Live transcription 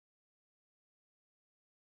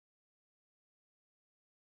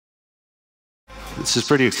This is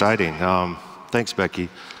pretty exciting. Thanks, Becky.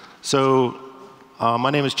 So,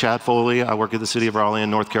 my name is Chad Foley. I work at the City of Raleigh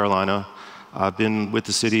in North Carolina. I've been with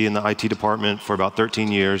the city in the IT department for about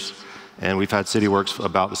 13 years, and we've had Cityworks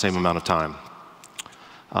about the same amount of time.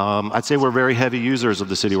 I'd say we're very heavy users of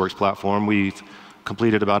the Cityworks platform. We've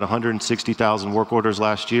completed about 160,000 work orders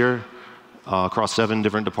last year across 7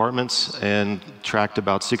 different departments and tracked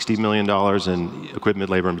about $60 million in equipment,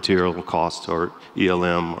 labor, and material costs, or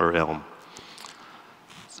ELM or ELM.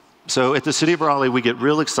 So at the City of Raleigh, we get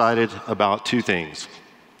real excited about 2 things.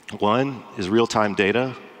 1 is real-time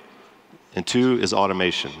data, and 2 is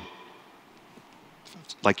automation.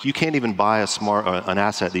 Like, you can't even buy an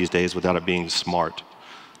asset these days without it being smart.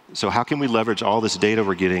 So how can we leverage all this data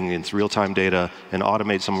we're getting, it's real-time data, and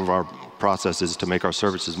automate some of our processes to make our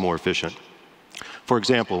services more efficient? For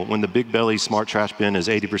example, when the Big Belly smart trash bin is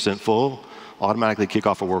 80% full, automatically kick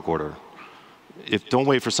off a work order. Don't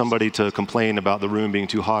wait for somebody to complain about the room being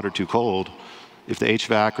too hot or too cold. If the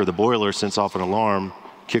HVAC or the boiler sends off an alarm,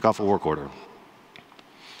 kick off a work order.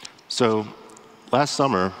 So last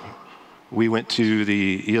summer, we went to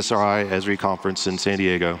the ESRI conference in San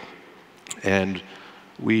Diego, and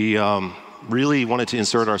we really wanted to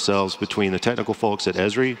insert ourselves between the technical folks at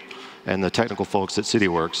ESRI and the technical folks at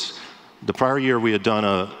Cityworks. The prior year, we had done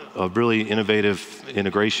a really innovative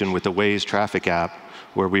integration with the Waze traffic app,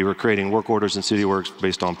 where we were creating work orders in Cityworks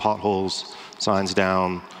based on potholes, signs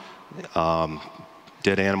down,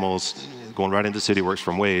 dead animals, going right into Cityworks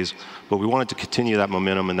from Waze. But we wanted to continue that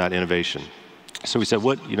momentum and that innovation. So we said,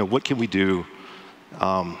 what can we do?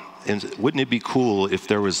 And wouldn't it be cool if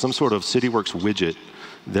there was some sort of Cityworks widget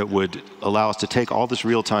that would allow us to take all this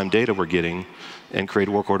real-time data we're getting and create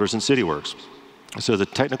work orders in Cityworks? So the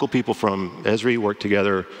technical people from ESRI worked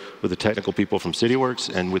together with the technical people from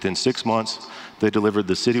Cityworks, and within 6 months, they delivered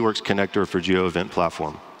the Cityworks connector for GeoEvent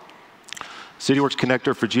platform. Cityworks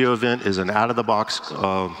connector for GeoEvent is an out-of-the-box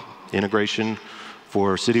integration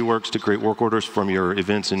for Cityworks to create work orders from your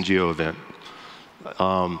events in GeoEvent.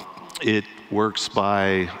 It works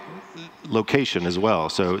by location as well.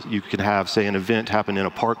 So you can have, say, an event happen in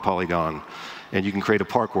a park polygon, and you can create a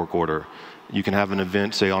park work order. You can have an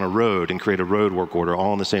event, say, on a road and create a road work order,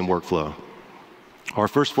 all in the same workflow. Our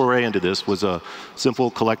first foray into this was a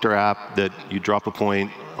simple collector app that you drop a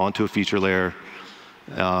point onto a feature layer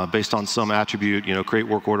based on some attribute, create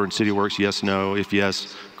work order in Cityworks, yes, no. If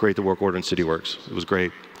yes, create the work order in Cityworks. It was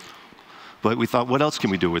great. But we thought, what else can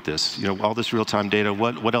we do with this? All this real-time data,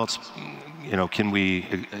 what else can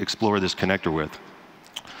we explore this connector with?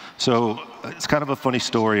 So it's kind of a funny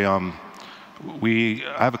story. I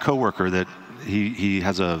have a coworker that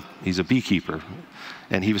he's a beekeeper,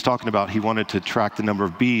 and he was talking about he wanted to track the number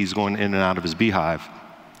of bees going in and out of his beehive.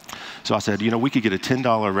 So I said, we could get a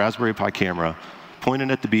 $10 Raspberry Pi camera, point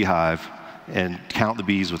it at the beehive, and count the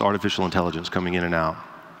bees with artificial intelligence coming in and out.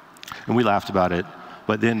 And we laughed about it.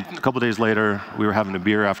 But then a couple days later, we were having a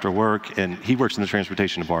beer after work, and he works in the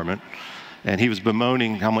transportation department, and he was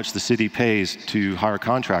bemoaning how much the city pays to hire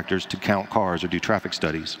contractors to count cars or do traffic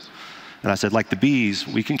studies. And I said, like the bees,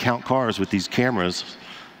 we can count cars with these cameras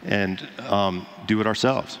and do it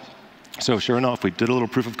ourselves. So sure enough, we did a little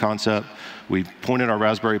proof of concept. We pointed our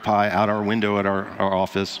Raspberry Pi out our window at our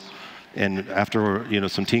office, and after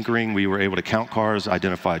some tinkering, we were able to count cars,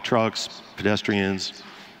 identify trucks, pedestrians.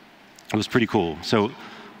 It was pretty cool. So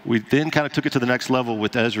we then kind of took it to the next level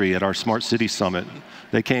with ESRI at our Smart City Summit.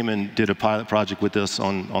 They came and did a pilot project with us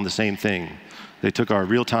on the same thing. They took our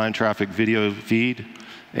real-time traffic video feed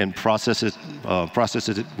and processed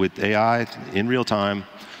it with AI in real time,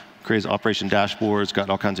 created operation dashboards, got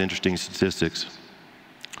all kinds of interesting statistics.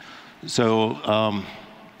 So,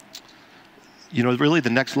 really the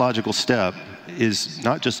next logical step is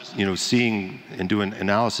not just seeing and doing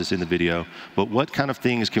analysis in the video, but what kind of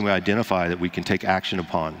things can we identify that we can take action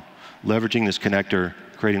upon, leveraging this connector,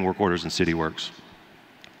 creating work orders in Cityworks.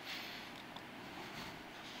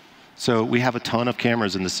 So we have a ton of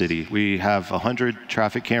cameras in the city. We have 100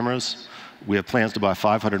 traffic cameras. We have plans to buy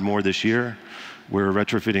 500 more this year. We're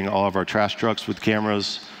retrofitting all of our trash trucks with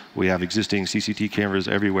cameras. We have existing CCT cameras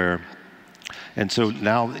everywhere. And so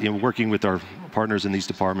now, working with our partners in these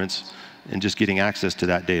departments and just getting access to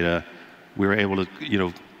that data, we were able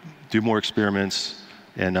to, do more experiments.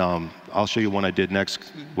 And I'll show you one I did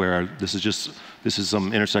next, where this is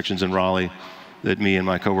some intersections in Raleigh that me and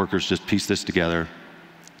my coworkers just pieced this together.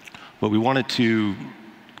 But we wanted to,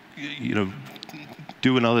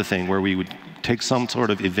 do another thing where we would take some sort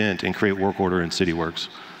of event and create work order in Cityworks.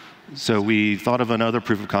 So we thought of another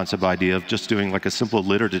proof of concept idea of just doing like a simple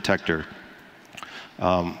litter detector.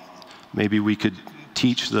 Maybe we could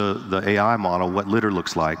teach the AI model what litter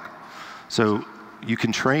looks like. So you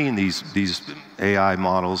can train these AI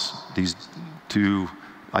models to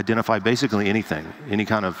identify basically anything, any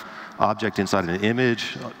kind of object inside an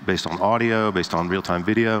image, based on audio, based on real-time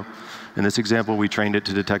video. In this example, we trained it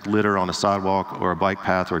to detect litter on a sidewalk or a bike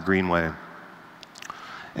path or a greenway.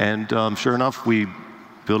 And sure enough, we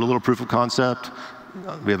built a little proof of concept.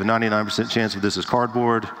 We have a 99% chance of this is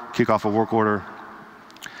cardboard, kick off a work order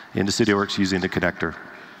into Cityworks using the connector.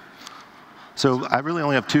 So I really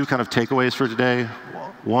only have two kind of takeaways for today.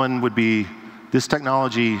 One would be this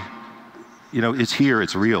technology, it's here,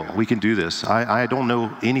 it's real. We can do this. I don't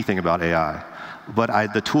know anything about AI,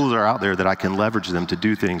 but the tools are out there that I can leverage them to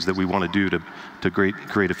do things that we want to do to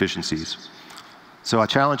create efficiencies. So I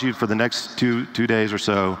challenge you for the next two days or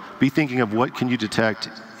so, be thinking of what can you detect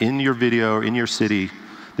in your video or in your city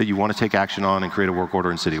that you want to take action on and create a work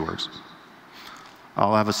order in Cityworks.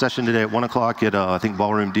 I'll have a session today at 1 o'clock at, I think,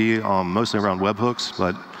 Ballroom D, mostly around webhooks,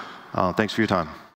 but thanks for your time.